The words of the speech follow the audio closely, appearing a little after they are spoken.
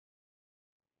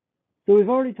So we've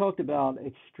already talked about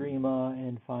extrema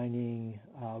and finding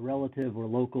relative or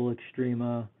local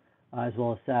extrema as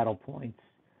well as saddle points.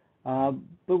 Uh,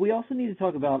 but we also need to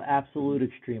talk about absolute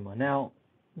extrema. Now,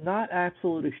 not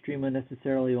absolute extrema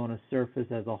necessarily on a surface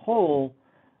as a whole,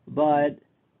 but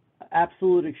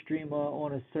absolute extrema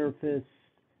on a surface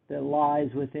that lies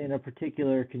within a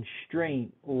particular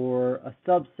constraint or a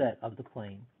subset of the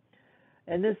plane.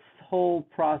 And this whole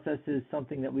process is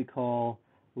something that we call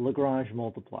Lagrange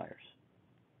multipliers.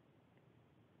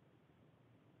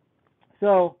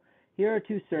 So here are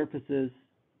two surfaces,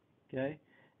 okay?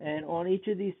 And on each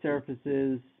of these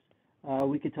surfaces,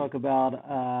 we could talk about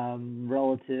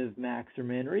relative max or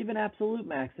min, or even absolute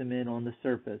max and min on the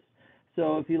surface.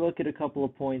 So if you look at a couple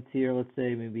of points here, let's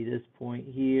say maybe this point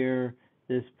here,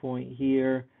 this point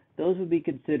here, those would be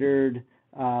considered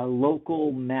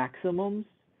local maximums.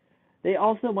 They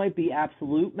also might be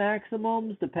absolute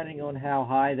maximums depending on how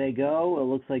high they go. It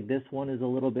looks like this one is a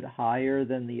little bit higher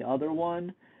than the other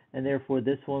one, and therefore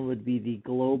this one would be the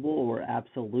global or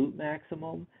absolute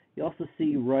maximum. You also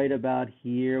see right about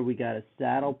here we got a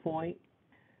saddle point.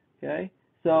 Okay,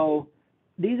 so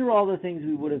these are all the things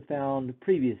we would have found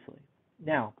previously.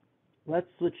 Now, let's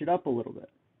switch it up a little bit.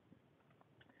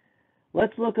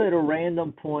 Let's look at a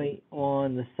random point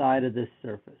on the side of this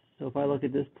surface. So if I look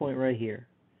at this point right here,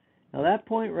 now that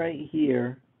point right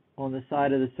here on the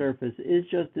side of the surface is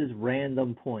just this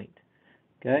random point,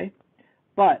 okay?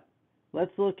 But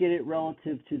let's look at it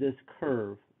relative to this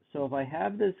curve. So if I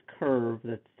have this curve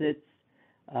that sits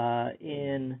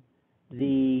in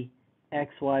the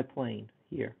xy plane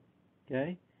here,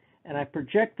 okay? And I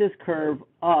project this curve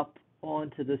up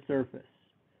onto the surface,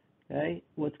 okay?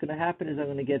 What's going to happen is I'm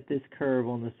going to get this curve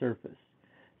on the surface.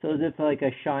 So as if like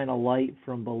I shine a light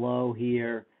from below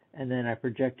here, and then I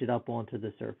project it up onto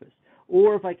the surface.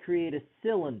 Or if I create a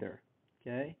cylinder,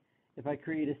 okay? If I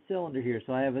create a cylinder here,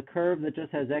 so I have a curve that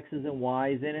just has x's and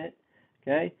y's in it,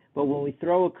 okay? But when we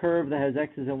throw a curve that has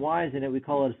x's and y's in it, we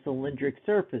call it a cylindric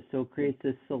surface. So it creates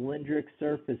this cylindric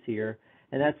surface here,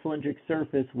 and that cylindric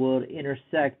surface will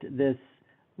intersect this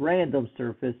random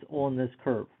surface on this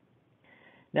curve.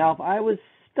 Now, if I was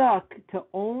stuck to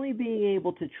only being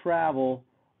able to travel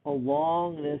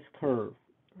along this curve,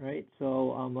 right?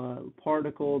 So I'm a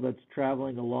particle that's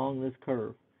traveling along this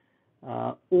curve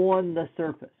on the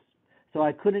surface. So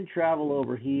I couldn't travel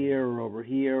over here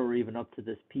or even up to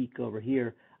this peak over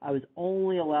here. I was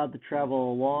only allowed to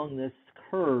travel along this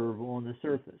curve on the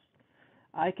surface.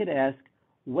 I could ask,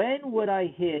 when would I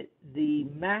hit the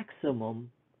maximum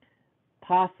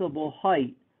possible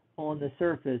height on the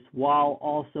surface while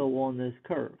also on this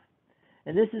curve?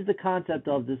 And this is the concept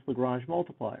of this Lagrange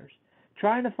multipliers.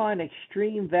 Trying to find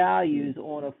extreme values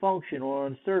on a function or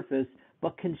on a surface,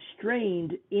 but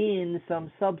constrained in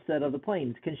some subset of the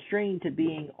plane. It's constrained to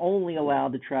being only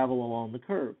allowed to travel along the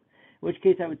curve. In which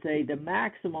case I would say the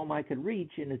maximum I could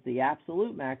reach, and it's the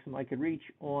absolute maximum I could reach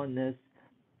on this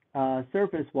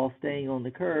surface while staying on the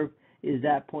curve, is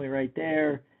that point right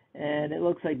there. And it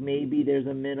looks like maybe there's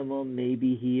a minimum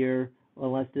maybe here,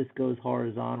 unless this goes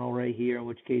horizontal right here, in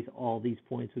which case all these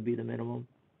points would be the minimum.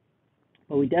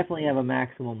 But we definitely have a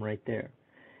maximum right there.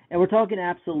 And we're talking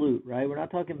absolute, right? We're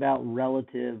not talking about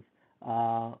relative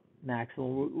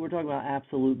maximum. We're talking about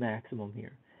absolute maximum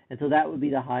here. And so that would be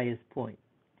the highest point.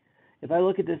 If I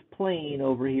look at this plane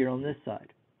over here on this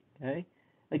side, okay?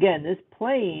 Again, this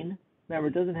plane, remember,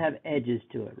 it doesn't have edges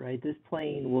to it, right? This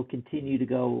plane will continue to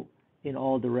go in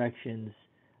all directions.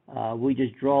 We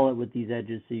just draw it with these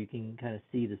edges so you can kind of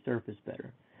see the surface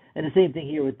better. And the same thing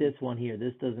here with this one here.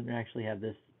 This doesn't actually have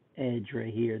this edge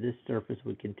right here. This surface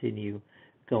would continue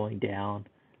going down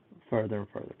further and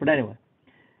further. But anyway,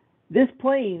 this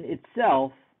plane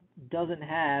itself doesn't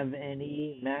have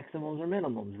any maximums or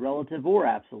minimums, relative or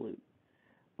absolute.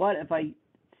 But if I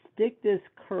stick this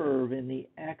curve in the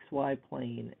xy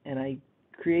plane and I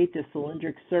create this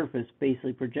cylindric surface,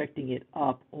 basically projecting it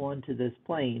up onto this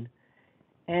plane,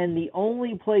 and the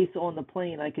only place on the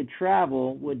plane I could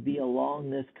travel would be along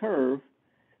this curve,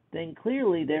 then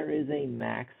clearly there is a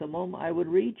maximum I would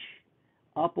reach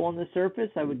up on the surface.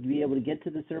 I would be able to get to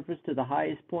the surface, to the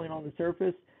highest point on the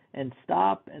surface, and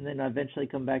stop, and then eventually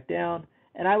come back down.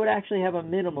 And I would actually have a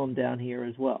minimum down here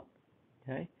as well.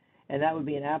 Okay? And that would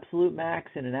be an absolute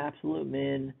max and an absolute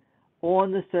min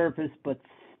on the surface, but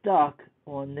stuck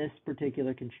on this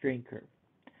particular constraint curve.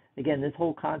 Again, this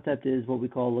whole concept is what we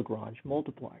call Lagrange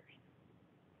multipliers.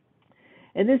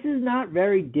 And this is not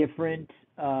very different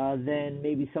than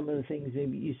maybe some of the things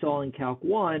maybe you saw in Calc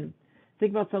 1.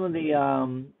 Think about some of the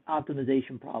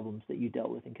optimization problems that you dealt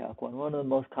with in Calc 1. One of the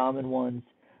most common ones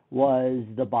was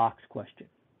the box question.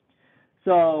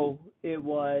 So it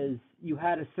was, you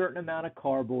had a certain amount of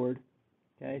cardboard,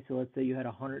 okay? So let's say you had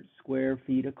 100 square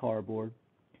feet of cardboard,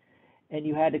 and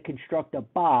you had to construct a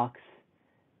box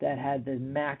that had the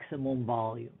maximum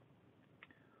volume.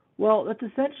 Well, that's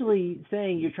essentially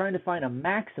saying you're trying to find a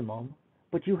maximum,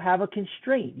 but you have a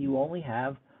constraint. You only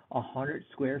have 100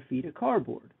 square feet of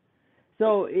cardboard.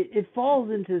 So it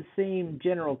falls into the same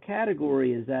general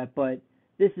category as that, but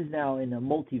this is now in a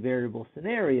multivariable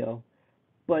scenario.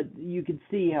 But you can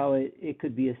see how it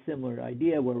could be a similar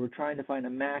idea where we're trying to find a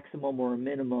maximum or a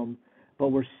minimum, but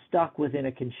we're stuck within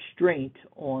a constraint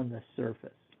on the surface.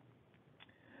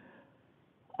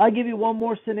 I'll give you one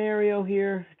more scenario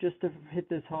here just to hit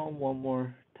this home one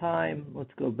more time.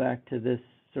 Let's go back to this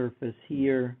surface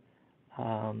here.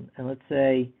 And let's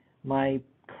say my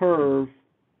curve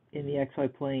in the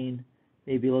XY plane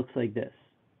maybe looks like this.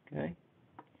 Okay?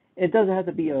 It doesn't have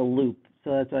to be a loop,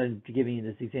 so that's why I'm giving you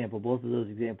this example. Both of those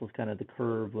examples, kind of the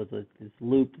curve was this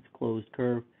loop, this closed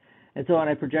curve. And so when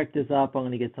I project this up, I'm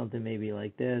going to get something maybe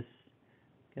like this,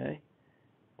 okay,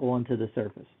 onto the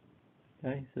surface.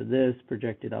 Okay, so this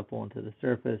projected up onto the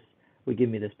surface would give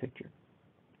me this picture.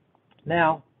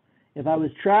 Now, if I was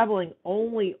traveling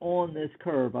only on this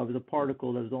curve, I was a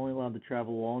particle that was only allowed to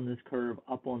travel on this curve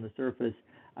up on the surface,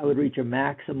 I would reach a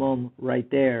maximum right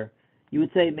there. You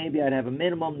would say maybe I'd have a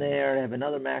minimum there, I'd have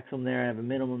another maximum there, I'd have a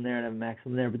minimum there, I'd have a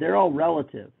maximum there, but they're all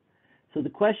relative. So the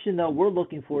question, though, we're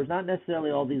looking for is not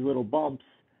necessarily all these little bumps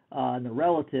and the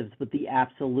relatives, but the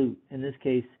absolute. In this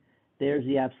case, there's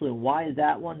the absolute. Why is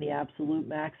that one the absolute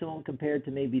maximum compared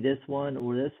to maybe this one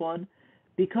or this one?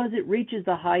 Because it reaches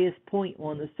the highest point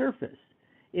on the surface,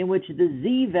 in which the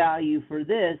z value for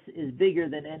this is bigger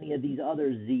than any of these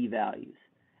other z values.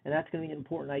 And that's going to be an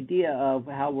important idea of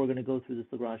how we're going to go through this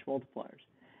Lagrange multipliers.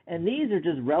 And these are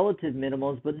just relative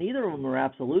minimums, but neither of them are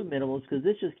absolute minimums because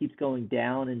this just keeps going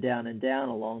down and down and down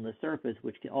along the surface,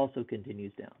 which also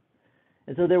continues down.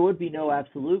 And so there would be no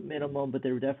absolute minimum, but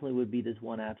there definitely would be this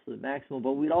one absolute maximum.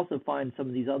 But we'd also find some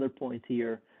of these other points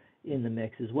here in the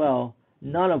mix as well,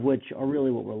 none of which are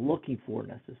really what we're looking for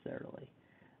necessarily.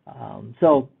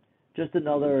 So just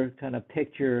another kind of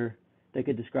picture that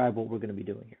could describe what we're going to be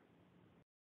doing here.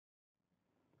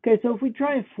 Okay, so if we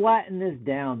try and flatten this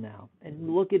down now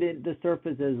and look at it, the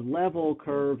surface as level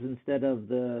curves instead of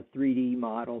the 3D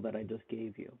model that I just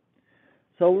gave you.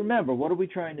 So remember, what are we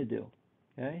trying to do?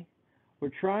 Okay, we're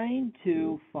trying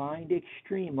to find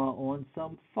extrema on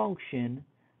some function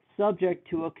subject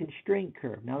to a constraint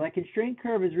curve. Now that constraint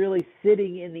curve is really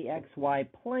sitting in the XY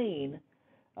plane,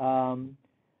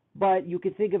 but you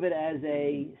can think of it as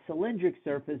a cylindric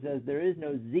surface as there is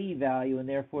no z value, and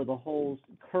therefore the whole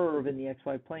curve in the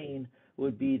xy plane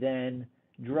would be then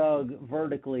drug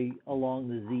vertically along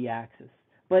the z-axis.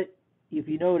 But if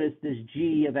you notice, this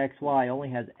g of xy only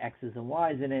has x's and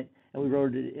y's in it, and we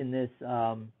wrote it in this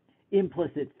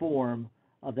implicit form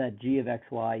of that g of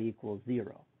xy equals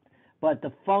 0. But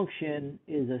the function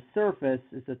is a surface,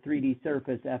 it's a 3D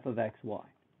surface, f of xy. All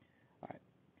right.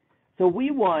 So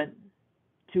we want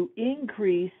to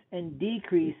increase and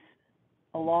decrease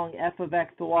along f of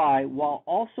xy while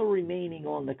also remaining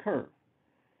on the curve.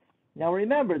 Now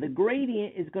remember, the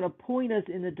gradient is going to point us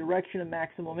in the direction of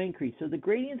maximum increase. So the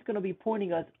gradient is going to be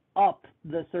pointing us up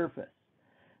the surface.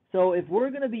 So if we're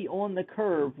going to be on the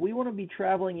curve, we want to be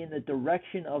traveling in the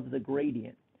direction of the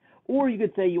gradient. Or you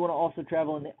could say you want to also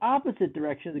travel in the opposite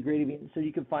direction of the gradient so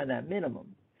you can find that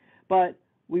minimum. But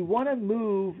we want to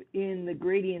move in the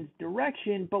gradient's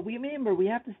direction, but remember, we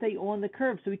have to stay on the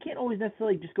curve, so we can't always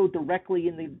necessarily just go directly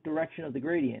in the direction of the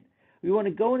gradient. We want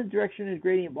to go in the direction of the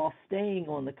gradient while staying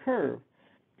on the curve.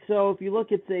 So if you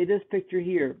look at, say, this picture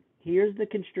here, here's the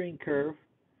constraint curve.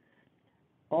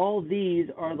 All these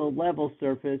are the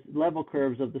level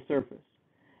curves of the surface.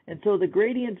 And so the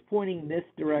gradient's pointing this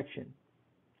direction.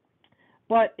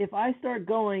 But if I start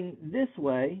going this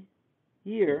way,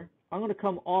 here, I'm going to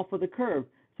come off of the curve.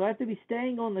 So I have to be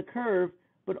staying on the curve,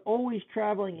 but always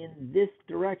traveling in this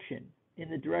direction, in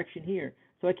the direction here.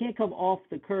 So I can't come off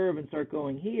the curve and start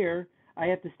going here. I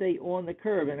have to stay on the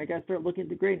curve, and I got to start looking at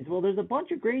the gradients. Well, there's a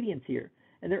bunch of gradients here,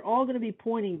 and they're all going to be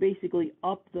pointing basically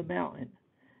up the mountain.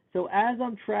 So as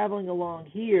I'm traveling along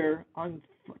here, I'm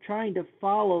trying to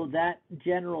follow that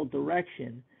general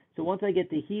direction. So once I get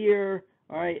to here,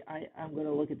 all right, I'm going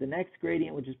to look at the next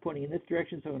gradient, which is pointing in this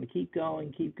direction, so I'm going to keep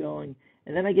going,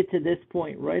 and then I get to this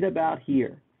point right about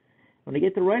here. When I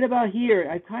get to right about here,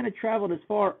 I've kind of traveled as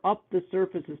far up the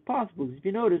surface as possible. If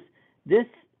you notice, this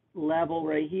level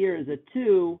right here is a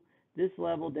 2, this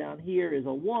level down here is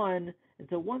a 1, and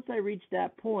so once I reach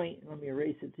that point, let me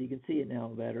erase it so you can see it now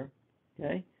better,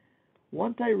 okay?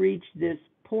 Once I reach this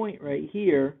point right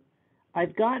here,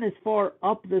 I've gotten as far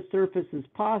up the surface as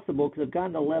possible because I've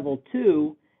gotten to level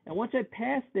 2, and once I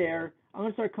pass there, I'm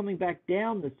going to start coming back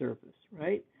down the surface,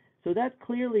 right? So that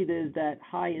clearly is that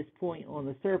highest point on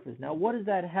the surface. Now, what does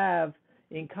that have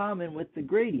in common with the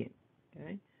gradient?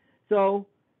 Okay, so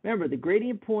remember, the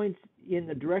gradient points in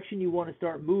the direction you want to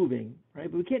start moving, right?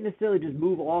 But we can't necessarily just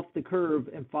move off the curve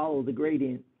and follow the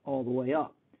gradient all the way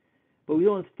up. But we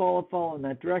want to follow in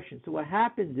that direction. So what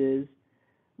happens is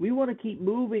we want to keep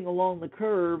moving along the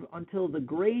curve until the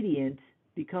gradient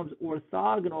becomes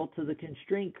orthogonal to the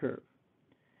constraint curve.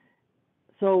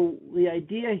 So the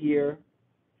idea here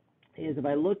is if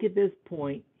I look at this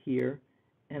point here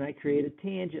and I create a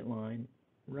tangent line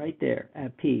right there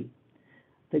at P,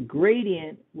 the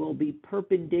gradient will be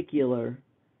perpendicular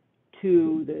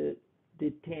to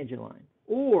the tangent line.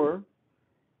 Or,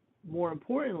 more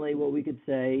importantly, what we could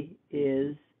say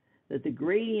is that the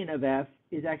gradient of F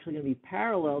is actually going to be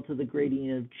parallel to the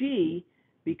gradient of G,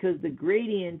 because the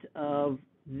gradient of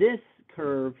this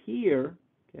curve here,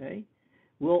 okay,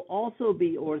 will also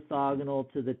be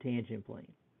orthogonal to the tangent plane.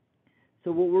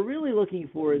 So what we're really looking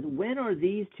for is when are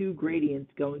these two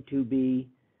gradients going to be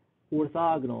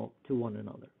orthogonal to one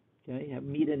another, okay,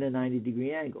 meet at a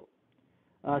 90-degree angle.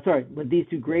 When these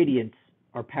two gradients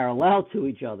are parallel to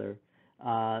each other,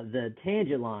 the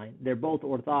tangent line, they're both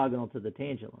orthogonal to the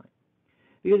tangent line.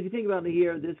 Because if you think about it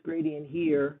here, this gradient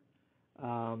here,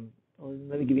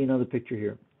 let me give you another picture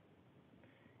here.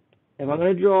 If I'm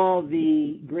going to draw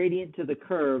the gradient to the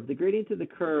curve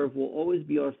will always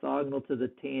be orthogonal to the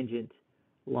tangent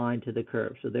line to the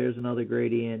curve. So there's another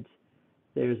gradient,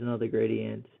 there's another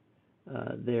gradient,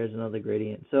 there's another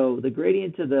gradient. So the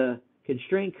gradient to the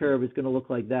constraint curve is going to look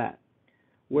like that,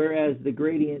 whereas the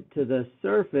gradient to the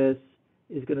surface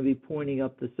is going to be pointing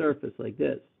up the surface like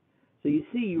this. So you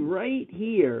see right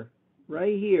here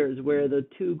is where the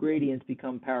two gradients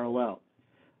become parallel.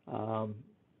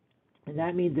 And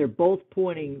that means they're both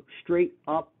pointing straight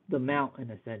up the mountain,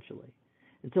 essentially.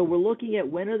 And so we're looking at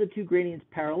when are the two gradients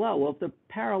parallel. Well, if they're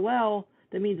parallel,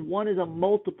 that means one is a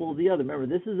multiple of the other. Remember,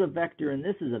 this is a vector and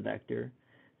this is a vector.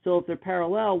 So if they're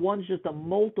parallel, one's just a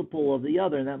multiple of the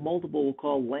other, and that multiple we'll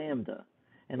call lambda.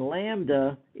 And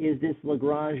lambda is this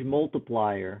Lagrange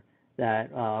multiplier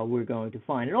that we're going to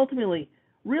find. And ultimately,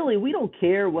 really, we don't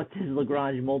care what this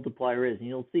Lagrange multiplier is, and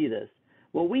you'll see this.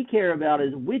 What we care about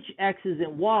is which x's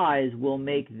and y's will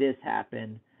make this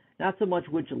happen, not so much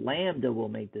which lambda will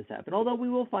make this happen. Although we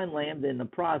will find lambda in the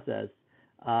process,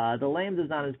 the lambda is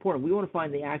not as important. We want to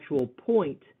find the actual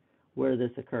point where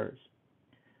this occurs.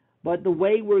 But the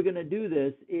way we're going to do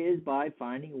this is by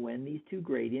finding when these two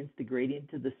gradients, the gradient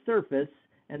to the surface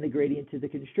and the gradient to the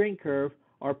constraint curve,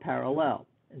 are parallel.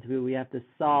 And so we have to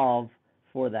solve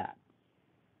for that.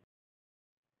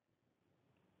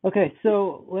 Okay,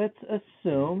 so let's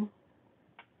assume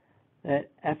that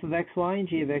f of xy and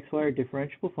g of xy are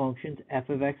differentiable functions. F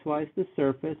of xy is the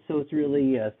surface, so it's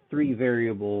really a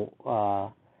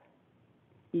three-variable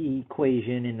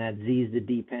equation in that z is the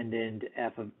dependent,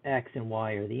 f of x and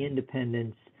y are the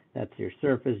independents. That's your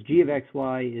surface. G of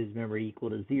xy is, remember, equal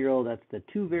to 0. That's the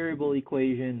two-variable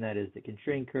equation. That is the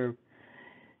constraint curve.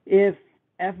 If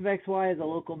f of xy is a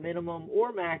local minimum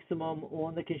or maximum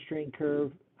on the constraint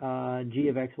curve, g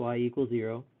of xy equals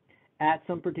 0 at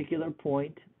some particular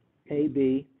point, a,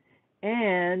 b,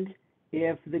 and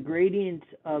if the gradient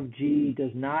of g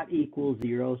does not equal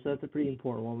 0, so that's a pretty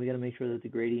important one. We got to make sure that the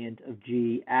gradient of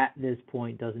g at this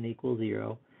point doesn't equal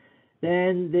 0,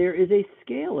 then there is a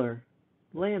scalar,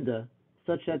 lambda,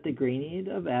 such that the gradient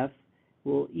of f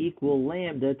will equal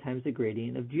lambda times the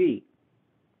gradient of g.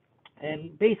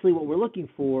 And basically what we're looking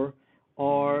for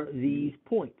are these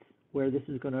points where this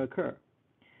is going to occur.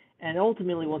 And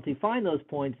ultimately, once we find those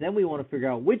points, then we want to figure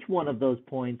out which one of those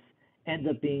points ends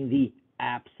up being the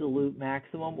absolute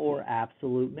maximum or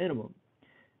absolute minimum.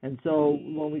 And so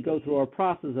when we go through our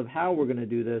process of how we're going to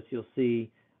do this, you'll see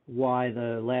why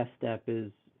the last step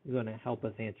is going to help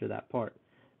us answer that part.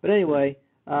 But anyway,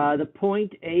 the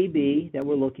point AB that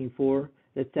we're looking for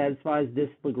that satisfies this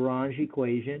Lagrange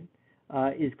equation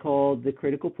is called the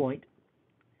critical point.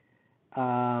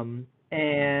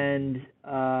 And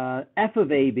f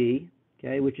of AB,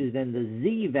 okay, which is then the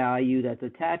z value that's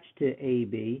attached to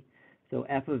AB. So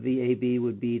f of the AB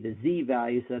would be the z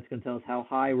value, so that's going to tell us how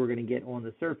high we're going to get on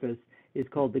the surface, is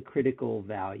called the critical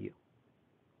value.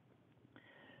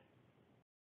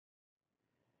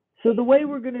 So the way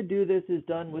we're going to do this is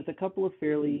done with a couple of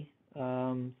fairly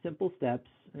simple steps.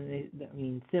 I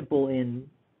mean, simple in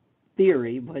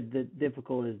theory, but the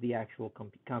difficult is the actual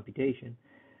computation.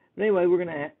 But anyway, we're going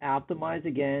to optimize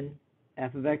again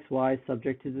f of xy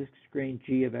subject to the constraint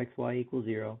g of xy equals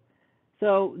 0.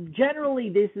 So generally,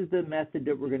 this is the method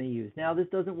that we're going to use. Now, this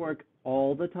doesn't work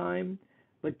all the time,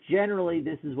 but generally,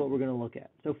 this is what we're going to look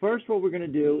at. So first, what we're going to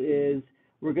do is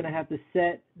we're going to have to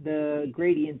set the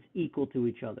gradients equal to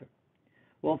each other.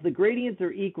 Well, if the gradients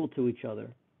are equal to each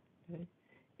other, okay,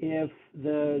 if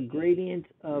the gradient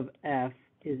of f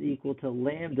is equal to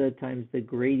lambda times the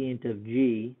gradient of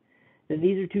g, then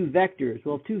these are two vectors.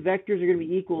 Well, if two vectors are going to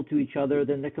be equal to each other,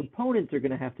 then the components are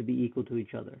going to have to be equal to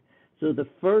each other. So the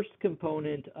first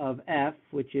component of f,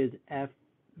 which is f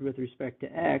with respect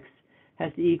to x,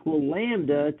 has to equal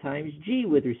lambda times g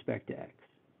with respect to x.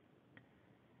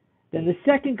 Then the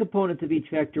second component of each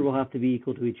vector will have to be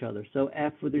equal to each other. So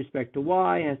f with respect to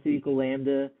y has to equal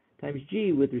lambda times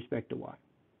g with respect to y.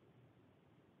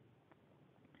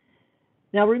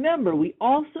 Now remember, we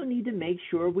also need to make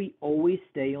sure we always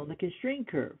stay on the constraint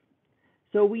curve.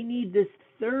 So we need this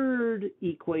third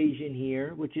equation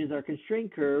here, which is our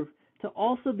constraint curve, to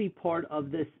also be part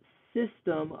of this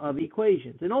system of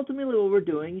equations. And ultimately what we're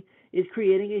doing is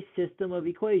creating a system of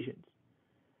equations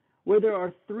where there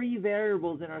are three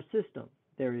variables in our system.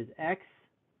 There is x,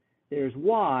 there's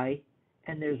y,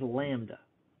 and there's lambda.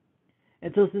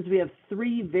 And so since we have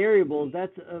three variables,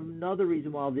 that's another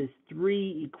reason why this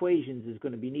three equations is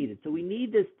going to be needed. So we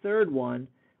need this third one,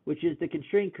 which is the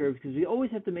constraint curve, because we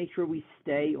always have to make sure we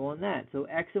stay on that. So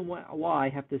x and y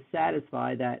have to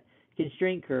satisfy that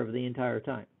constraint curve the entire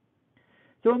time.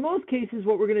 So in most cases,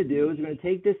 what we're going to do is we're going to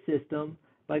take this system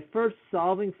by first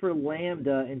solving for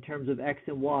lambda in terms of x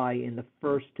and y in the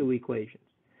first two equations.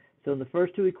 So in the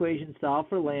first two equations, solve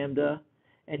for lambda,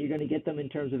 and you're going to get them in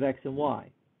terms of x and y.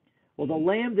 Well, the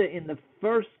lambda in the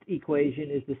first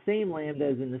equation is the same lambda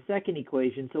as in the second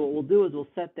equation, so what we'll do is we'll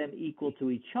set them equal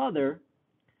to each other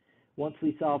once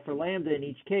we solve for lambda in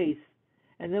each case,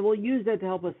 and then we'll use that to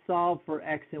help us solve for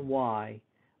x and y,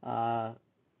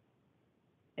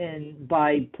 and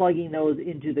by plugging those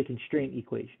into the constraint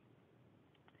equation.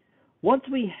 Once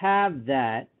we have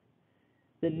that,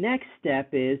 the next step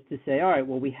is to say, all right,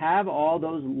 well, we have all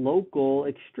those local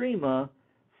extrema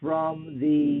from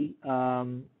the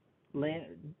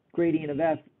gradient of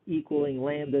f equaling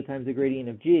lambda times the gradient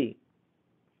of g.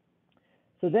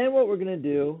 So then what we're going to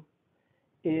do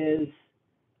is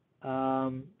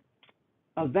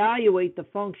evaluate the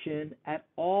function at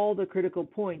all the critical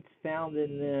points found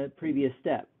in the previous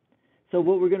step. So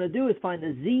what we're going to do is find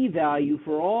the z value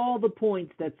for all the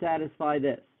points that satisfy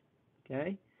this.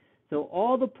 Okay? So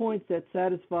all the points that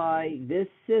satisfy this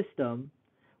system,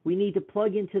 we need to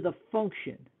plug into the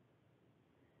function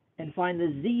and find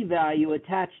the z value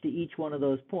attached to each one of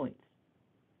those points.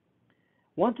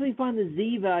 Once we find the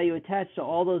z value attached to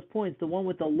all those points, the one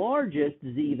with the largest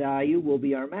z value will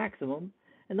be our maximum,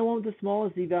 and the one with the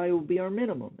smallest z value will be our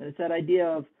minimum. And it's that idea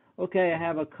of, okay, I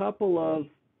have a couple of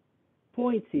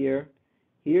points here.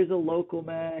 Here's a local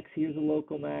max, here's a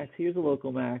local max, here's a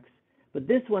local max. But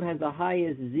this one has the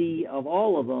highest z of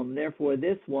all of them, therefore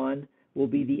this one will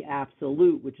be the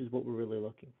absolute, which is what we're really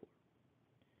looking for.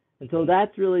 And so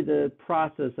that's really the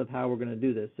process of how we're going to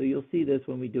do this. So you'll see this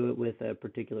when we do it with a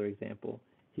particular example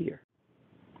here.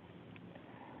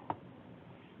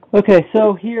 Okay,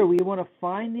 so here we want to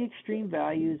find the extreme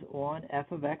values on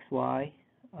f of xy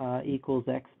equals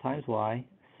x times y,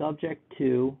 subject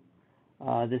to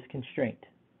this constraint.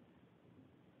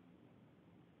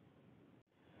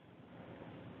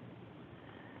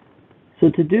 So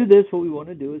to do this, what we want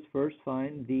to do is first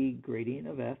find the gradient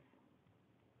of f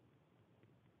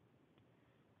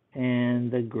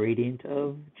and the gradient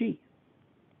of g.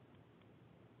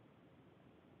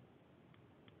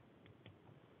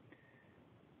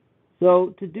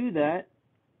 So to do that,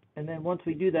 and then once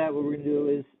we do that, what we're going to do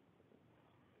is,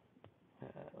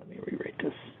 let me rewrite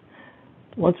this.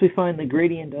 Once we find the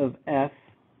gradient of f,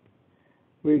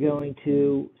 we're going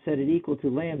to set it equal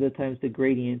to lambda times the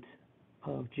gradient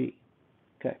of g.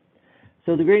 Okay.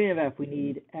 So the gradient of f, we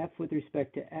need f with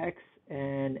respect to x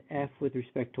and f with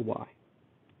respect to y.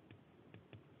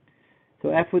 So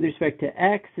f with respect to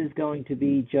x is going to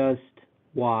be just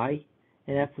y,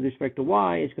 and f with respect to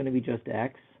y is going to be just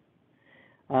x.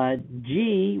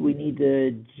 G, we need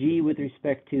the g with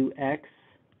respect to x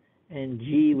and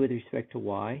g with respect to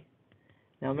y.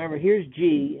 Now remember, here's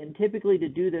g, and typically to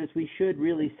do this, we should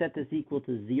really set this equal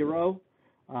to 0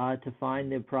 to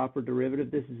find the proper derivative.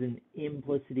 This is an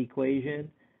implicit equation,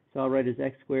 so I'll write as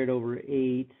x squared over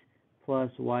 8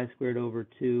 plus y squared over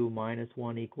 2 minus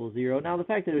 1 equals 0. Now the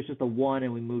fact that it's just a 1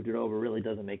 and we moved it over really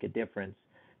doesn't make a difference,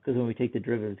 because when we take the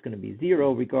derivative, it's going to be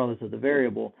 0 regardless of the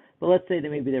variable. But let's say that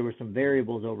maybe there were some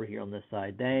variables over here on this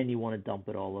side. Then you want to dump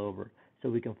it all over so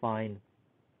we can find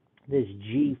this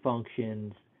g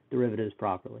function's derivatives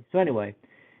properly. So anyway,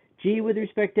 G with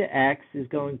respect to x is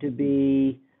going to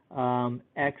be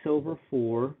x over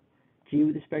 4. G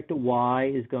with respect to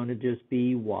y is going to just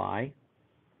be y.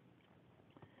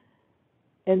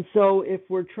 And so if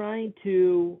we're trying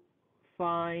to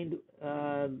find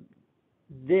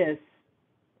this,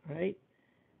 right,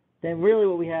 then really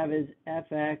what we have is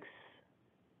fx,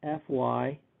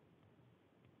 fy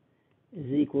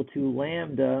is equal to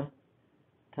lambda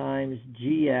times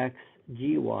gx,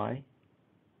 gy,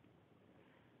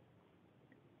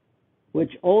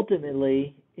 which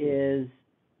ultimately is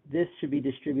this should be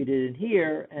distributed in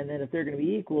here, and then if they're going to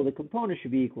be equal, the components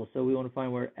should be equal. So we want to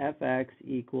find where fx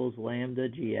equals lambda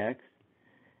gx,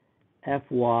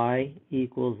 fy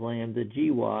equals lambda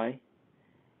gy,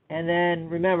 and then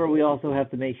remember we also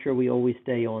have to make sure we always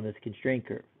stay on this constraint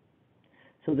curve.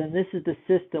 So then this is the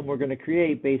system we're going to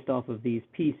create based off of these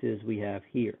pieces we have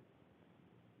here.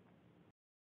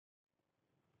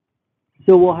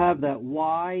 So we'll have that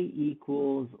y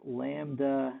equals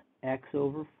lambda x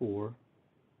over 4,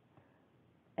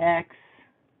 x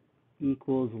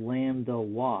equals lambda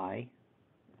y,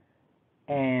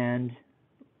 and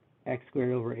x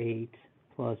squared over 8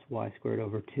 plus y squared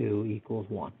over 2 equals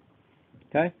 1.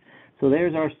 Okay? So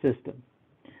there's our system.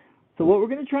 So what we're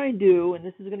going to try and do, and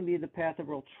this is going to be the path that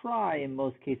we'll try in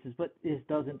most cases, but this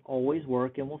doesn't always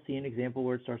work, and we'll see an example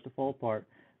where it starts to fall apart.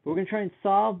 But we're going to try and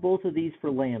solve both of these for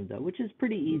lambda, which is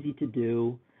pretty easy to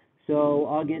do. So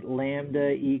I'll get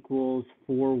lambda equals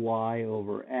 4y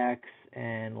over x,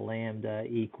 and lambda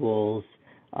equals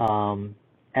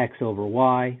x over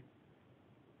y.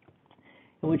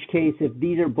 In which case, if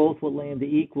these are both what lambda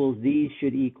equals, these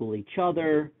should equal each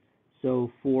other.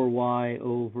 So 4y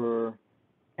over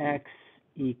x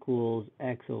equals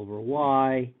x over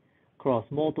y. Cross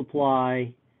multiply,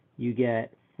 you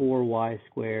get 4y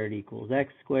squared equals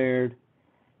x squared.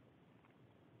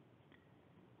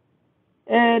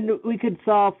 And we could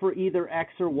solve for either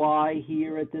x or y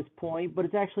here at this point, but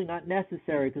it's actually not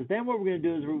necessary, because then what we're going to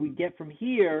do is when we get from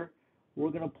here, we're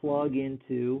going to plug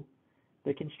into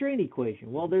the constraint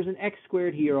equation. Well, there's an x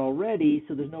squared here already,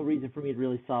 so there's no reason for me to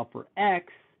really solve for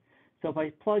x. So if I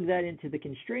plug that into the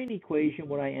constraint equation,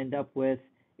 what I end up with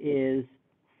is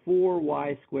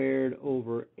 4y squared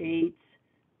over 8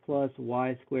 plus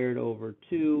y squared over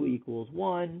 2 equals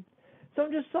 1. So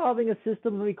I'm just solving a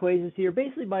system of equations here,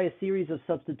 basically by a series of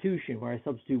substitution, where I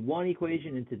substitute one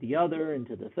equation into the other,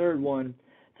 into the third one.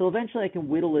 So eventually I can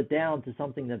whittle it down to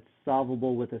something that's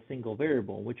solvable with a single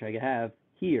variable, which I have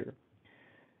here.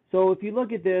 So if you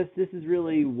look at this, this is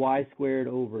really y squared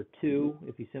over 2.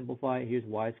 If you simplify it, here's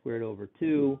y squared over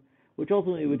 2, which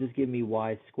ultimately would just give me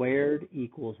y squared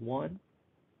equals 1.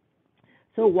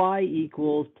 So y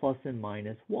equals plus and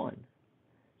minus 1.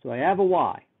 So I have a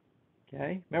y.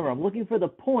 Okay. Remember, I'm looking for the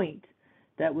point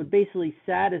that would basically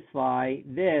satisfy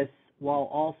this while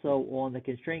also on the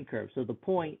constraint curve. So the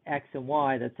point x and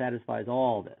y that satisfies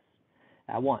all this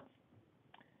at once.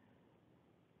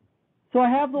 So I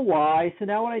have the y, so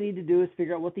now what I need to do is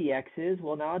figure out what the x is.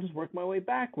 Well, now I'll just work my way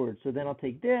backwards. So then I'll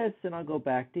take this and I'll go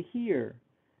back to here.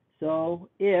 So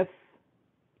if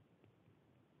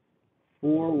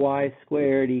 4y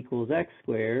squared equals x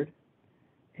squared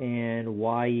and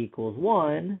y equals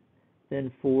 1,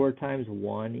 then 4 times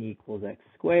 1 equals x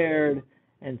squared,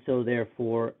 and so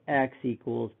therefore x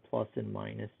equals plus and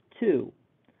minus 2.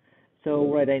 So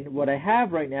what I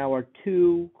have right now are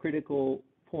two critical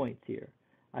points here.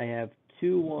 I have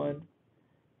 2, 1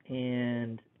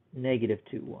 and negative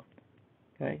 2, 1.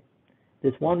 Okay?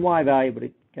 This one y value, but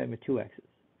it got me two x's.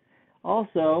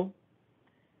 Also,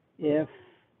 if,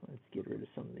 let's get rid of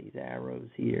some of these arrows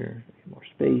here, more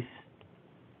space.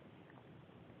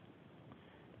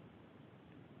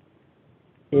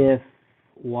 If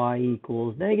y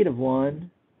equals negative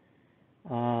 1,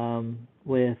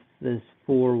 with this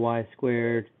 4y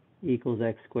squared equals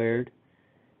x squared,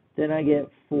 then I get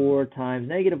 4 times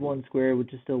negative 1 squared,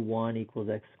 which is still 1, equals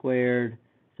x squared.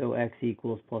 So x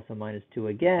equals plus or minus 2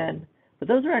 again. But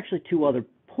those are actually two other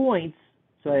points.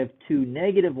 So I have 2,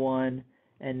 negative 1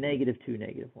 and negative 2,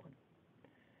 negative 1.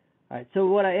 All right, so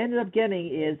what I ended up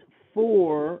getting is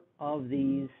 4 of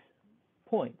these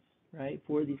points, right?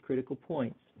 4 of these critical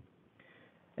points.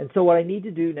 And so what I need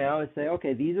to do now is say,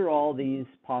 okay, these are all these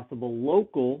possible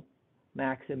local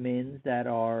max and mins that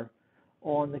are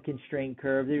on the constraint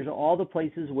curve. These are all the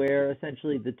places where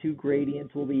essentially the two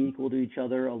gradients will be equal to each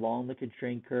other along the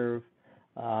constraint curve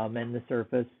and the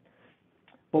surface.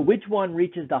 But which one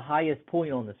reaches the highest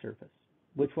point on the surface?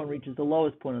 Which one reaches the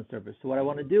lowest point on the surface? So what I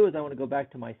want to do is I want to go back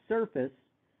to my surface,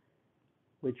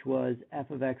 which was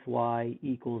f of xy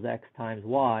equals x times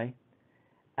y,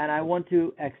 and I want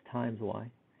to x times y.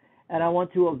 and I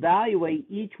want to evaluate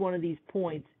each one of these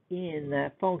points in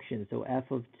that function. So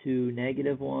f of 2,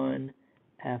 -1,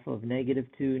 f of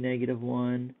 -2,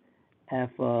 -1,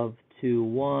 f of 2,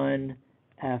 1,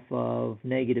 f of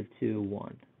 -2,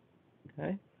 1.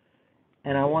 Okay?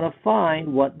 And I want to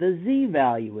find what the z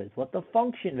value is, what the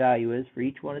function value is for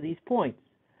each one of these points.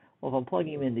 Well, if I'm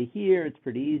plugging them into here, it's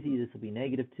pretty easy. This will be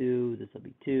 -2, this will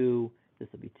be 2, this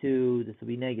will be 2, this will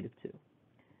be -2.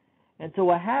 And so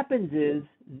what happens is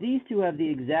these two have the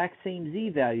exact same z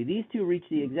value. These two reach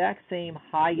the exact same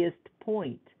highest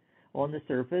point on the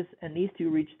surface, and these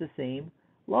two reach the same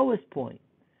lowest point.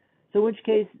 So in which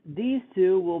case, these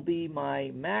two will be my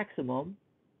maximum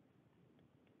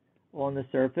on the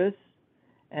surface,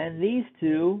 and these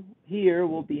two here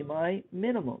will be my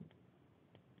minimum.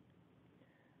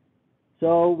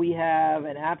 So we have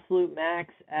an absolute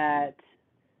max at,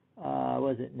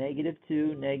 was it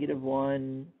 -2,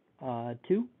 -1,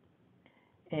 2,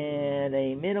 and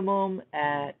a minimum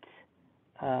at,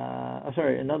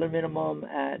 another minimum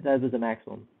at, that was a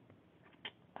maximum.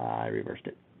 I reversed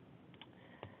it.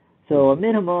 So a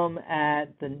minimum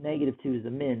at the -2 is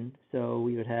a min, so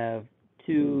we would have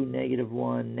 2,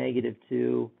 -1,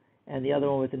 -2, and the other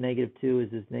one with the -2 is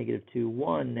this -2,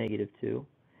 1, -2,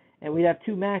 and we have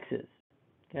two maxes,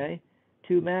 okay?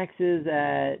 Two maxes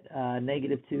at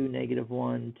 -2,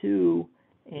 -1, 2,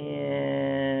 and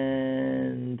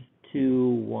 2,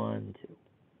 1, 2.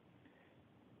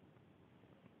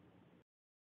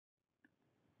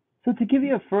 So to give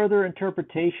you a further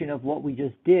interpretation of what we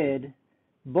just did,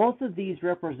 both of these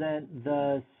represent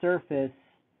the surface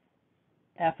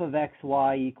f of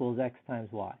xy equals x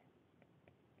times y.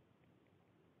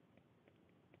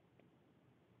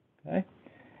 Okay?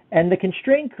 And the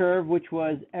constraint curve, which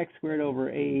was x squared over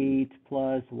 8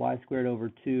 plus y squared over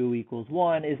 2 equals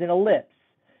 1, is an ellipse.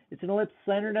 It's an ellipse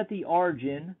centered at the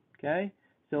origin, okay?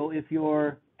 So if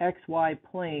your xy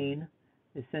plane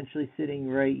is essentially sitting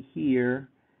right here,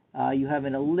 you have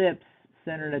an ellipse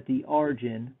centered at the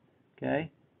origin, okay?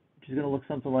 Which is going to look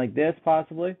something like this,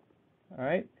 possibly, all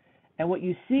right? And what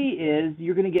you see is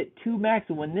you're going to get two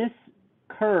maximum. When this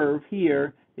curve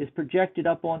here is projected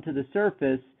up onto the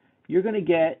surface, you're going to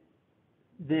get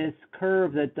this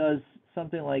curve that does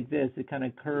something like this. It kind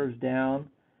of curves down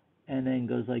and then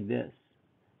goes like this,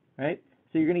 right?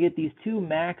 So you're going to get these two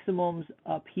maximums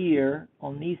up here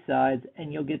on these sides,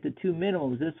 and you'll get the two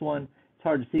minimums. This one, it's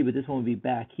hard to see, but this one will be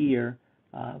back here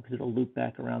because it'll loop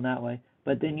back around that way.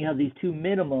 But then you have these two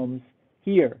minimums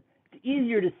here. It's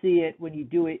easier to see it when you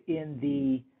do it in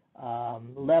the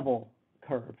level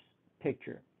curves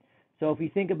picture. So if you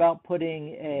think about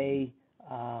putting an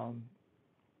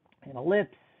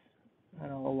ellipse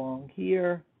along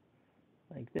here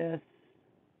like this,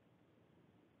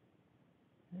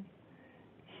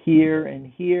 here and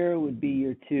here would be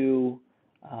your two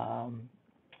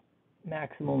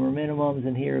maximum or minimums,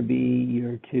 and here would be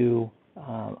your two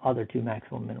other two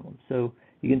maximum minimums. So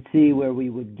you can see where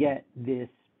we would get this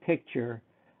picture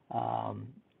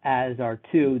as our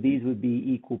two. These would be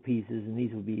equal pieces, and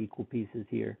these would be equal pieces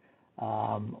here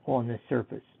on the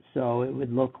surface. So it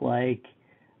would look like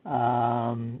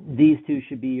these two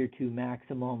should be your two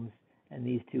maximums, and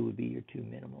these two would be your two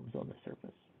minimums on the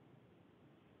surface.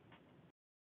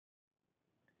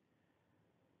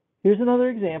 Here's another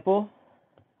example.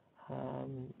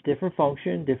 Different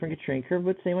function, different constraint curve,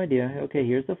 but same idea. Okay,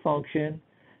 here's the function.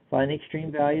 Find the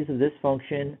extreme values of this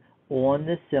function on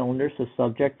this cylinder, so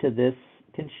subject to this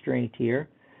constraint here.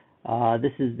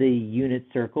 This is the unit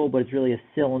circle, but it's really a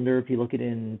cylinder if you look at it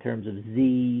in terms of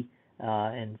z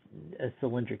and a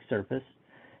cylindric surface.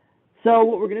 So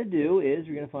what we're going to do is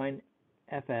we're going to find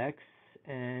fx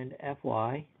and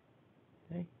fy.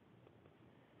 Okay.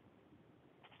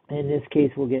 In this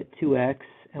case, we'll get 2x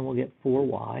and we'll get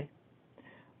 4y.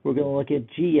 We're going to look at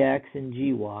gx and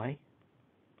gy.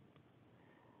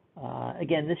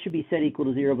 Again, this should be set equal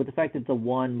to 0, but the fact that the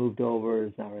 1 moved over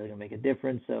is not really going to make a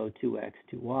difference. So 2x,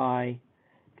 2y,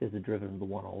 because the derivative of the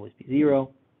 1 will always be 0.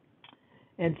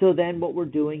 And so then what we're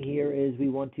doing here is we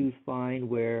want to find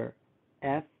where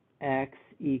fx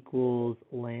equals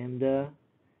lambda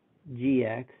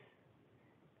gx,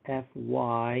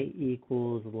 fy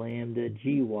equals lambda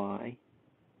gy,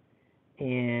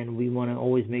 and we want to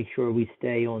always make sure we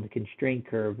stay on the constraint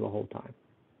curve the whole time.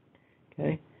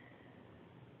 Okay?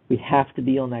 We have to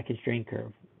be on that constraint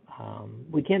curve.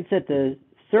 We can't set the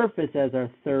surface as our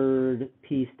third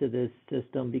piece to this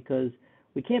system because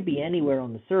we can't be anywhere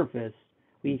on the surface.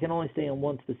 We can only stay on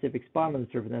one specific spot on the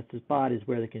surface, and that spot is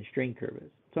where the constraint curve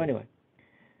is. So anyway,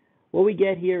 what we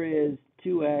get here is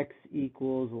 2x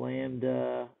equals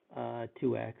lambda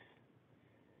 2x.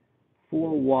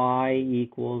 4y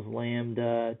equals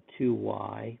lambda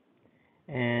 2y,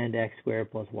 and x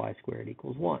squared plus y squared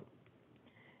equals 1.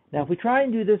 Now, if we try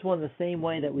and do this one the same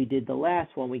way that we did the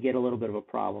last one, we get a little bit of a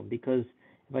problem, because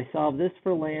if I solve this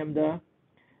for lambda,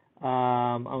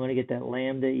 I'm going to get that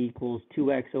lambda equals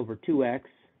 2x over 2x,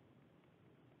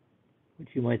 which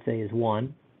you might say is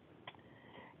 1.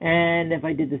 And if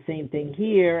I did the same thing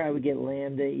here, I would get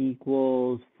lambda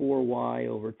equals 4y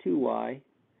over 2y.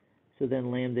 So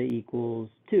then lambda equals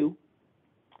 2.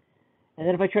 And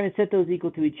then if I try and set those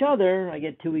equal to each other, I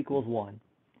get 2 equals 1.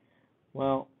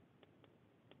 Well,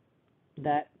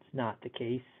 that's not the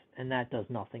case, and that does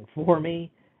nothing for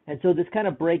me. And so this kind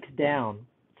of breaks down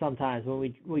sometimes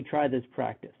when we try this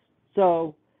practice.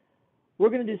 So we're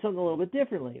going to do something a little bit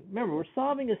differently. Remember, we're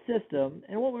solving a system,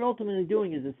 and what we're ultimately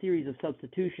doing is a series of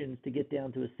substitutions to get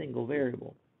down to a single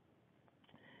variable.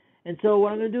 And so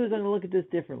what I'm going to do is I'm going to look at this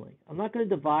differently. I'm not going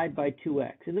to divide by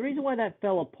 2x. And the reason why that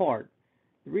fell apart,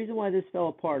 the reason why this fell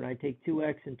apart, and I take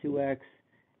 2x and 2x,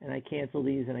 and I cancel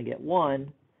these and I get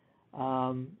 1,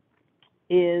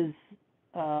 is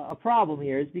a problem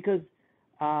here, is because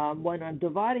when I'm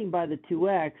dividing by the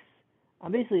 2x,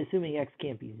 I'm basically assuming x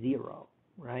can't be 0,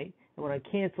 right? And when I'm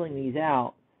canceling these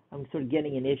out, I'm sort of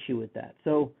getting an issue with that.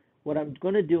 So what I'm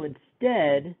going to do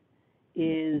instead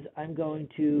is I'm going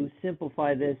to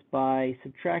simplify this by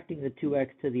subtracting the 2x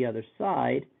to the other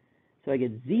side. So I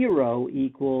get 0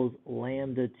 equals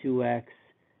lambda 2x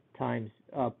times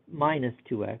minus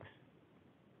 2x.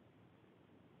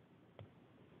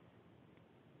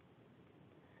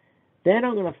 Then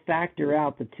I'm going to factor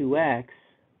out the 2x,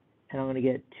 and I'm going to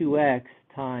get 2x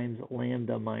times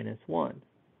lambda minus 1.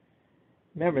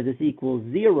 Remember, this equals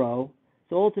 0,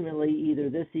 so ultimately either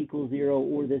this equals 0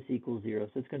 or this equals 0.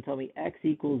 So it's going to tell me x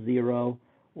equals 0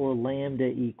 or lambda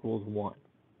equals 1,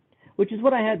 which is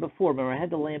what I had before. Remember, I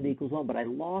had the lambda equals 1, but I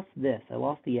lost this. I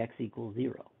lost the x equals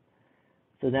 0.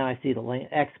 So now I see the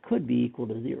x could be equal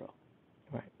to 0.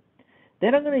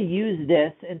 Then I'm going to use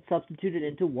this and substitute it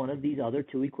into one of these other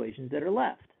two equations that are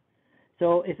left.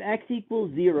 So if x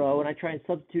equals 0 and I try and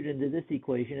substitute it into this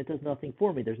equation, it does nothing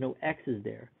for me. There's no x's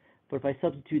there. But if I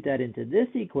substitute that into this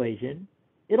equation,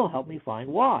 it'll help me find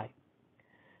y.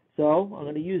 So I'm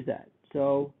going to use that.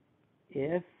 So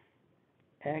if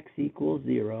x equals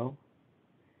 0,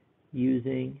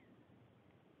 using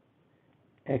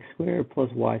x squared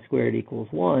plus y squared equals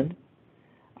 1,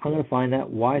 I'm going to find that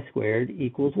y squared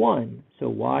equals 1. So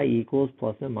y equals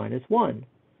plus and minus 1.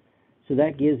 So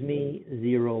that gives me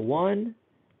 0, 1,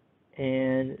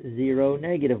 and 0,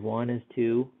 negative 1 as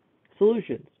two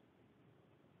solutions.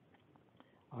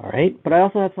 All right, but I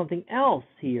also have something else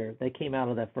here that came out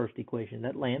of that first equation,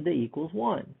 that lambda equals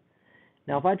 1.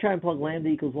 Now, if I try and plug lambda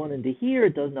equals 1 into here,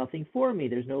 it does nothing for me.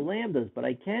 There's no lambdas, but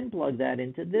I can plug that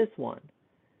into this one.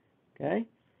 Okay?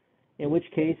 In which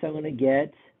case, I'm going to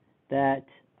get that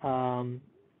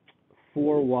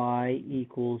 4y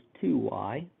equals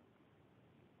 2y.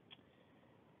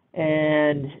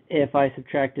 And if I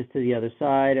subtract this to the other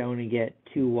side, I'm going to get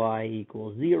 2y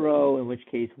equals 0, in which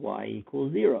case y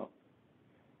equals 0.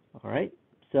 All right,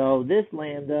 so this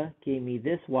lambda gave me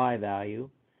this y value,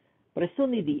 but I still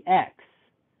need the x.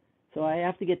 So I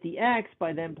have to get the x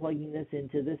by then plugging this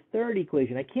into this third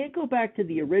equation. I can't go back to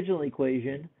the original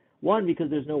equation, one, because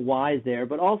there's no y's there,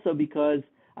 but also because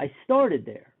I started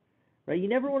there, right? You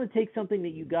never want to take something that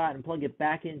you got and plug it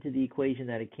back into the equation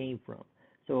that it came from.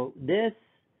 So this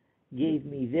gave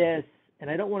me this, and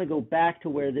I don't want to go back to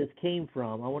where this came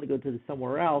from. I want to go to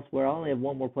somewhere else where I only have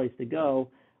one more place to go,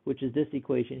 which is this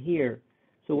equation here.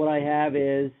 So what I have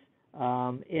is,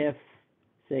 if,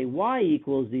 say, y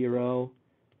equals 0,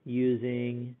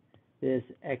 using this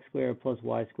x squared plus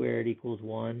y squared equals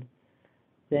 1,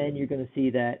 then you're going to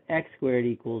see that x squared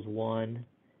equals 1,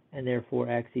 and therefore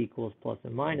x equals plus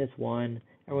and minus 1, and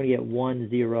we're going to get 1,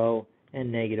 0,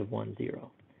 and negative 1,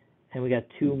 0. And we got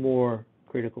two more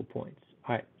critical points.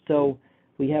 All right, so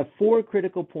we have 4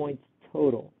 critical points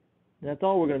total. And that's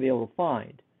all we're going to be able to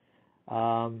find.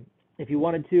 If you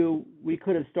wanted to, we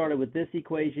could have started with this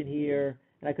equation here,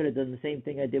 and I could have done the same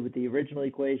thing I did with the original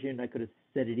equation. I could have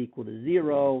set it equal to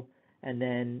 0, and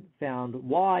then found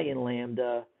y in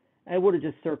lambda, and it would have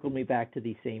just circled me back to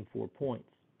these same 4 points.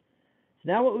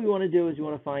 So now what we want to do is we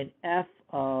want to find f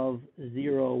of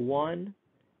 0, 1,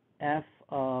 f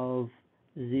of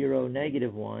 0,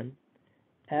 negative 1,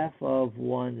 f of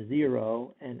 1,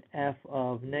 0, and f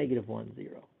of negative 1,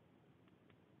 0.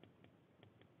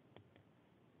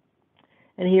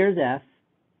 And here's f.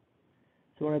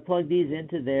 So when I plug these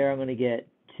into there, I'm going to get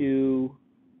 2,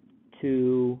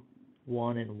 2,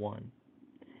 1, and 1.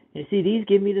 You see, these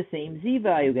give me the same z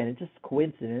value again. It's just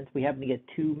coincidence. We happen to get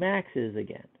 2 maxes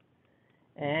again.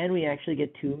 And we actually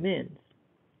get 2 mins.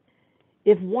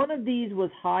 If one of these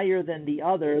was higher than the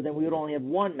other, then we would only have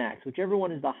 1 max. Whichever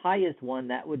one is the highest one,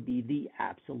 that would be the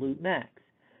absolute max.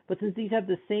 But since these have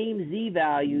the same z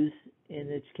values, in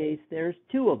this case, there's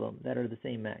 2 of them that are the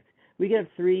same max. We could have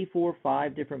 3, 4,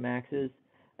 5 different maxes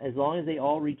as long as they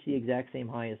all reach the exact same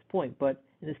highest point. But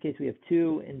in this case, we have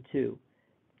 2 and 2.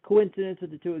 Coincidence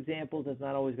with the 2 examples, that's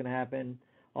not always going to happen.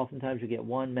 Oftentimes you get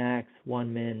 1 max,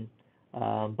 1 min,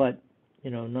 but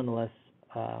nonetheless,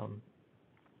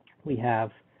 we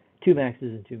have 2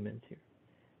 maxes and 2 mins here.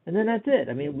 And then that's it.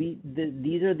 I mean,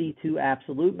 these are the 2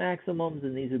 absolute maximums,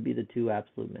 and these would be the 2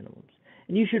 absolute minimums.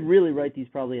 And you should really write these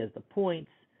probably as the points.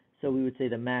 So we would say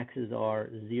the maxes are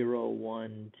 0,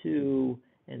 1, 2,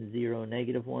 and 0,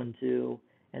 negative 1, 2.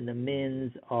 And the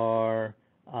mins are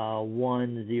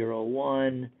 1, 0,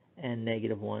 1, and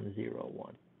negative 1, 0,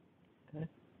 1. Okay?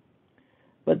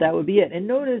 But that would be it. And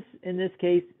notice in this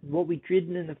case, what we did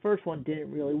in the first one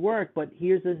didn't really work, but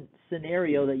here's a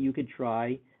scenario that you could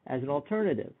try as an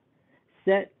alternative.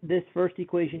 Set this first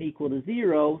equation equal to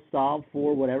 0, solve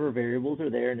for whatever variables are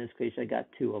there. In this case, I got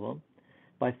 2 of them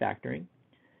by factoring.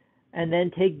 And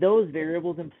then take those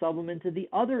variables and sub them into the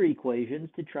other equations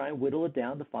to try and whittle it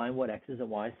down to find what x's and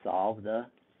y's solve the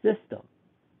system.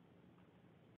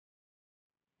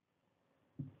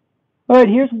 All right,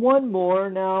 here's one more.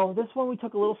 Now, this one we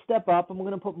took a little step up, and we're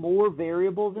going to put more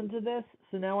variables into this.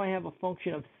 So now I have a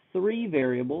function of 3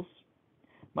 variables.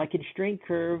 My constraint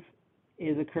curve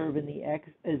is a curve in the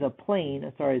is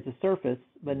a surface,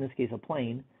 but in this case a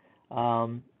plane,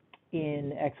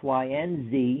 in x, y,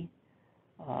 and z.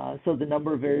 So the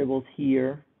number of variables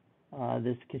here,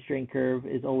 this constraint curve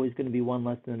is always going to be 1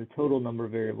 less than the total number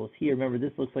of variables here. Remember,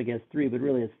 this looks like it has 3, but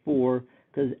really it's 4,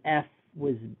 because f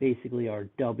was basically our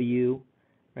w,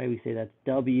 right? We say that's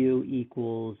w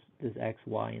equals this x,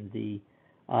 y, and z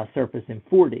surface in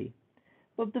 4D.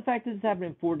 But the fact that it's happening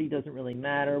in 4D doesn't really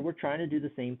matter. We're trying to do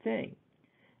the same thing.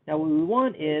 Now what we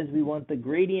want is, we want the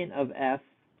gradient of f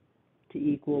to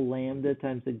equal lambda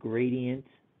times the gradient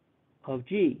of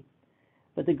g.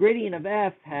 But the gradient of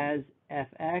f has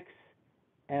fx,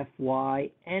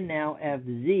 fy, and now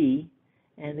fz,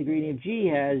 and the gradient of g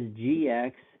has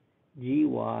gx,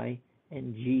 gy,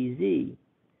 and gz.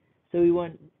 So we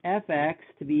want fx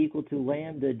to be equal to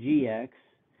lambda gx,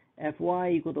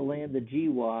 fy equal to lambda gy,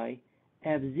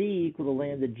 fz equal to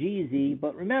lambda gz,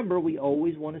 but remember, we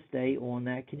always want to stay on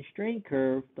that constraint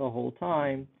curve the whole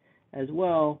time as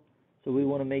well, so we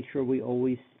want to make sure we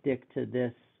always stick to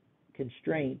this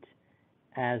constraint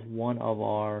as one of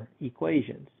our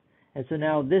equations. And so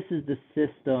now this is the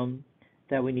system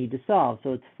that we need to solve.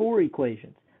 So it's 4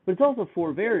 equations, but it's also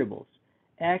 4 variables,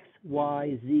 x,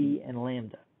 y, z, and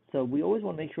lambda. So we always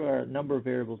want to make sure our number of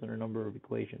variables and our number of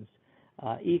equations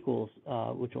equals,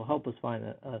 which will help us find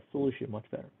a solution much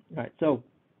better. All right, so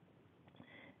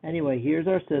anyway, here's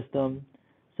our system.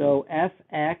 So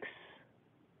fx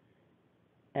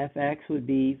would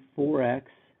be 4x.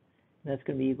 That's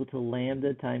going to be equal to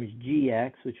lambda times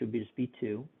gx, which would just be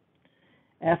 2.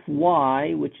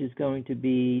 Fy, which is going to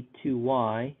be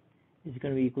 2y, is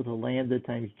going to be equal to lambda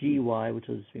times gy, which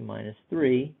will just be minus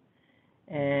 3.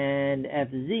 And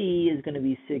fz is going to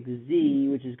be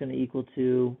 6z, which is going to equal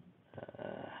to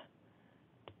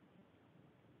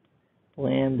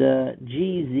lambda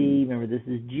gz, remember this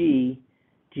is g,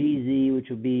 gz, which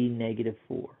will be negative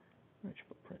 4. I should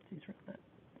put parentheses around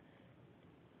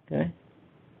that. Okay?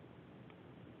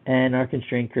 And our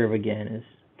constraint curve, again, is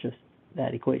just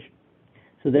that equation.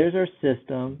 So there's our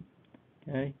system.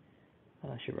 Okay?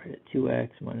 I should write it 2x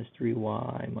minus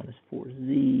 3y minus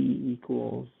 4z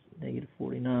equals negative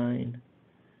 49.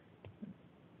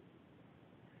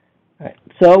 All right,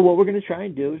 so what we're going to try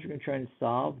and do is we're going to try and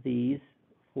solve these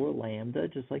for lambda,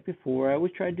 just like before. I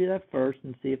always try to do that first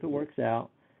and see if it works out.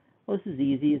 Well, this is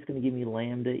easy. It's going to give me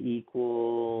lambda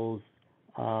equals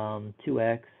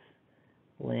 2x.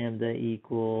 Lambda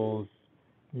equals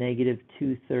negative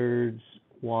 2/3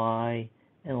 y,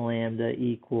 and lambda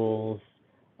equals,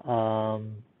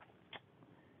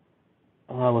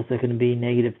 what's that going to be?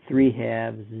 Negative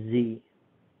 3/2 z.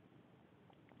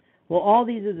 Well, all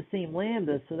these are the same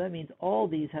lambda, so that means all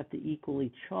these have to equal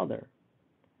each other.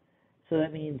 So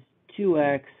that means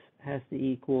 2x has to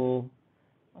equal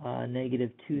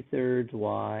negative 2/3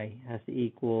 y, has to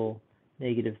equal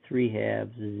negative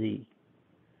 3/2 z.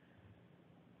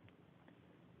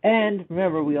 And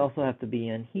remember, we also have to be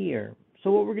in here.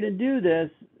 So what we're going to do this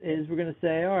is we're going to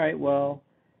say, all right, well,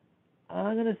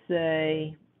 I'm going to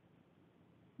say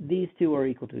these two are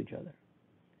equal to each other.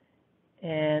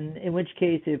 And in which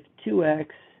case, if 2x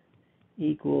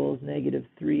equals negative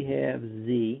 3/2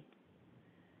 z,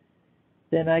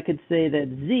 then I could say that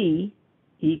z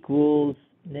equals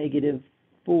negative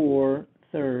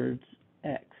 4/3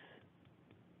 x.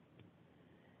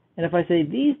 And if I say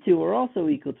these two are also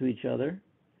equal to each other,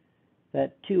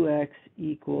 that 2x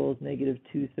equals negative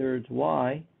 2/3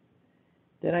 y,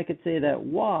 then I could say that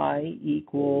y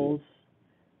equals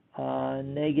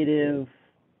negative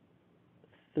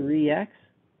 3x.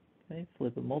 Okay,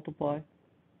 flip and multiply.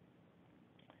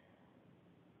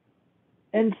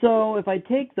 And so if I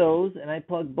take those and I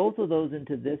plug both of those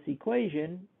into this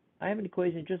equation, I have an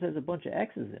equation that just has a bunch of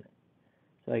x's in it.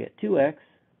 So I get 2x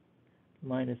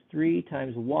minus 3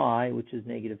 times y, which is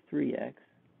negative 3x,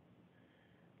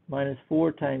 minus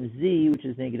 4 times z, which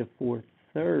is negative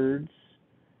 4/3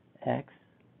 x,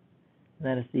 and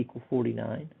that is equal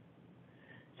 49.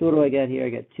 So what do I get here? I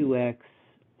get 2x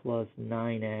plus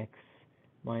 9x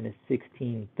minus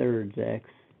 16/3 x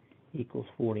equals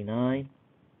 49.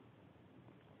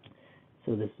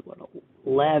 So this is what,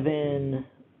 11,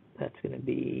 that's going to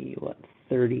be, what,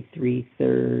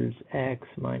 33/3 x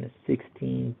minus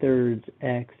 16/3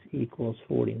 x equals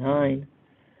 49.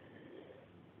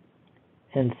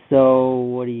 And so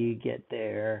what do you get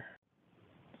there?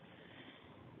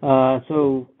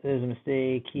 So there's a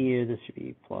mistake here. This should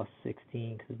be plus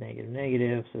 16 because negative,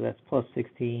 negative. So that's plus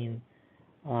 16.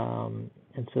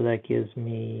 And so that gives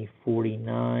me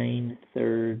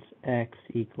 49/3 x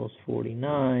equals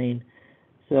 49.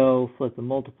 So flip and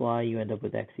multiply, you end up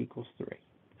with x equals 3.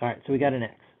 All right, so we got an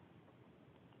x.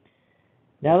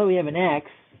 Now that we have an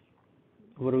x,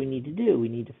 what do we need to do? We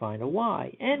need to find a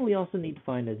y, and we also need to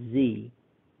find a z.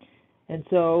 And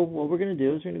so what we're going to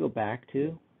do is we're going to go back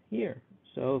to here.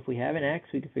 So if we have an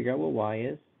x, we can figure out what y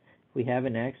is. If we have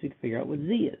an x, we can figure out what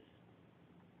z is.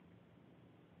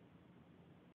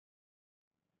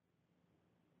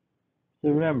 So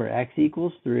remember, x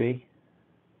equals 3.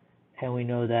 And we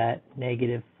know that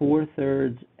negative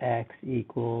 4/3 x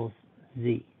equals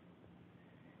z.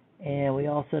 And we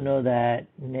also know that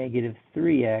negative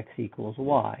 3x equals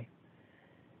y.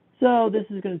 So this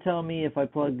is going to tell me if I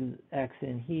plug x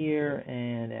in here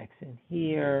and x in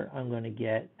here, I'm going to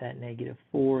get that negative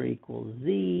 4 equals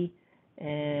z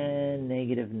and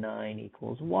negative 9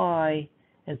 equals y.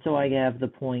 And so I have the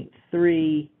point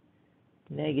 3,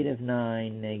 negative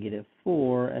 9, negative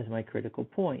 4 as my critical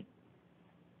point.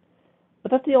 But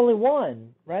that's the only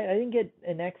one, right? I didn't get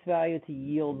an x value to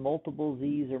yield multiple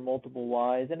z's or multiple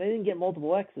y's, and I didn't get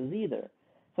multiple x's either.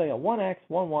 So I got one x,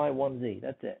 one y, one z.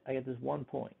 That's it. I get this one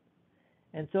point.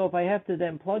 And so if I have to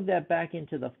then plug that back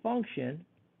into the function,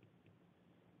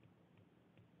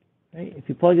 right? If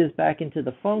you plug this back into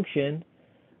the function,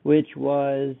 which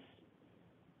was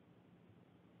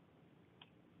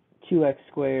 2x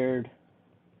squared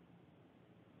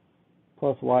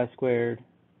plus y squared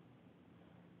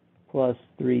plus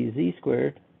 3z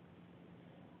squared,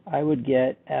 I would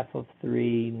get f of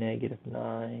 3, negative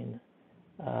 9,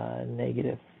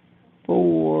 negative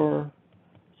 4.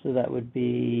 So that would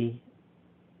be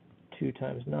 2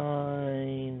 times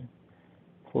 9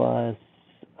 plus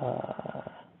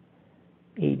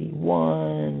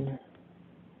 81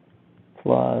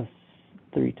 plus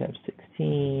 3 times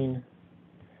 16.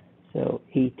 So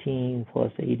 18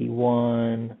 plus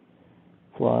 81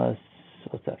 plus,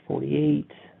 what's that, 48?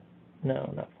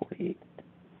 No, not 48.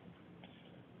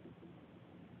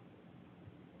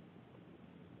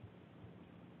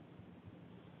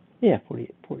 Yeah,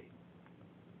 48.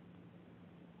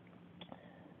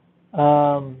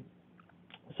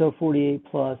 So 48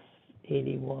 plus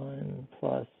 81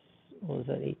 plus, what was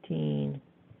that, 18,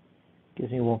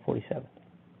 gives me 147.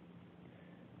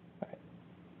 All right.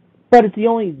 But it's the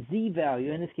only z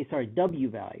value, in this case, sorry, w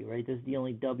value, right? This is the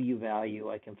only w value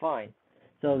I can find.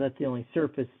 So that's the only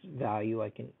surface value I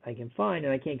can find,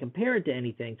 and I can't compare it to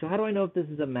anything. So how do I know if this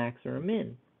is a max or a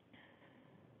min?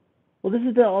 Well, this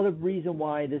is the other reason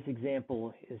why this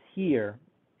example is here,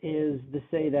 is to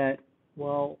say that,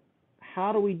 well,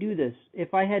 how do we do this?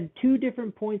 If I had two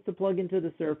different points to plug into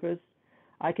the surface,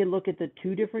 I could look at the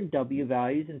two different w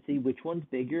values and see which one's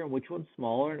bigger and which one's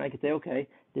smaller, and I could say, okay,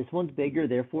 this one's bigger,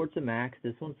 therefore it's a max,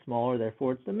 this one's smaller,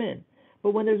 therefore it's a min.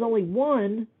 But when there's only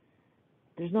one,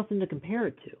 there's nothing to compare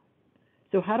it to.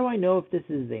 So how do I know if this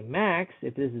is a max,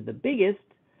 if this is the biggest,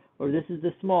 or this is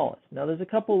the smallest? Now, there's a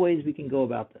couple ways we can go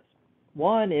about this.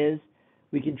 One is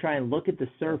we can try and look at the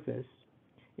surface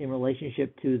in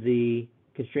relationship to the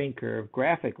constraint curve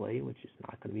graphically, which is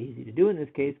not going to be easy to do in this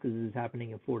case because this is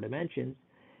happening in 4 dimensions,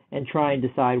 and try and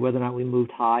decide whether or not we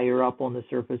moved higher up on the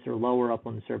surface or lower up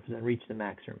on the surface and reach the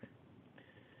max or min.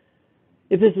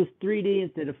 If this was 3D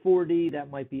instead of 4D,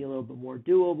 that might be a little bit more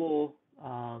doable,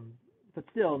 but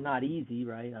still not easy,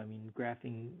 right? I mean,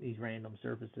 graphing these random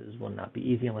surfaces will not be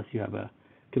easy unless you have a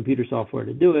computer software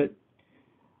to do it.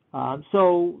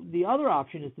 So the other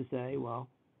option is to say, well,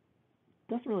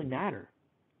 it doesn't really matter,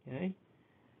 okay?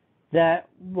 That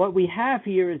what we have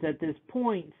here is at this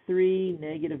point, 3,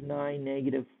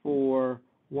 -9, -4,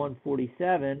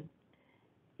 147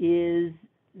 is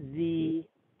the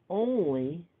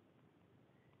only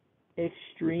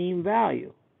extreme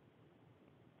value.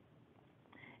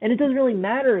 And it doesn't really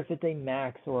matter if it's a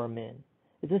max or a min.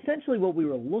 It's essentially what we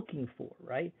were looking for,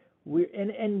 right?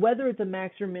 And whether it's a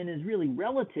max or min is really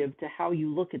relative to how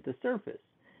you look at the surface.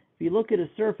 If you look at a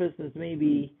surface that's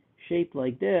maybe shaped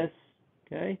like this,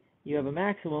 okay, you have a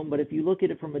maximum, but if you look at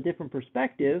it from a different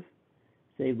perspective,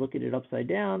 say look at it upside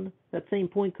down, that same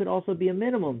point could also be a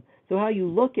minimum. So how you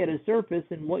look at a surface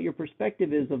and what your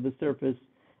perspective is of the surface,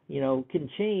 can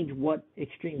change what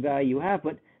extreme value you have,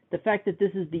 but the fact that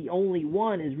this is the only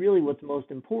one is really what's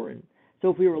most important. So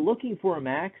if we were looking for a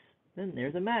max, then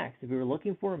there's a max. If we were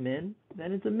looking for a min,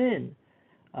 then it's a min.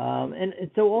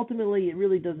 And so ultimately, it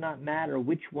really does not matter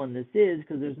which one this is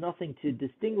because there's nothing to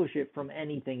distinguish it from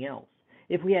anything else.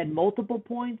 If we had multiple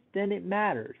points, then it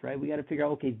matters, right? We got to figure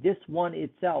out, okay, this one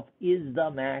itself is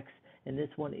the max and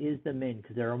this one is the min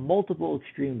because there are multiple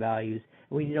extreme values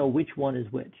and we know which one is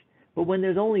which. But when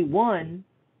there's only one,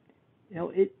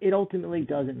 it ultimately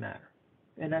doesn't matter.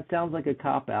 And that sounds like a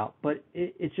cop-out, but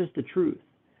it's just the truth.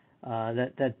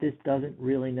 That this doesn't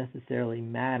really necessarily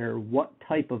matter what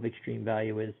type of extreme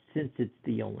value is since it's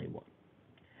the only one.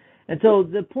 And so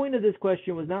the point of this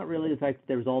question was not really the fact that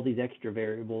there was all these extra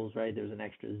variables, right? There was an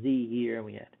extra z here, and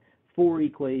we had 4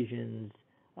 equations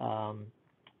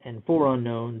and 4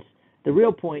 unknowns. The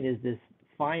real point is this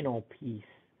final piece,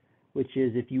 which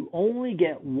is if you only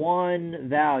get one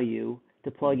value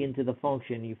to plug into the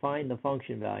function, you find the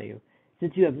function value.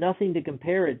 Since you have nothing to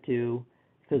compare it to,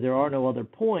 because there are no other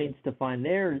points to find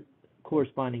their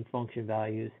corresponding function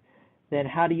values, then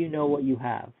how do you know what you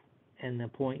have? And the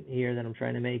point here that I'm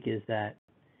trying to make is that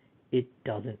it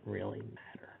doesn't really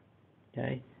matter,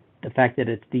 okay? The fact that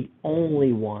it's the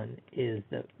only one is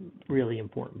the really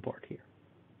important part here.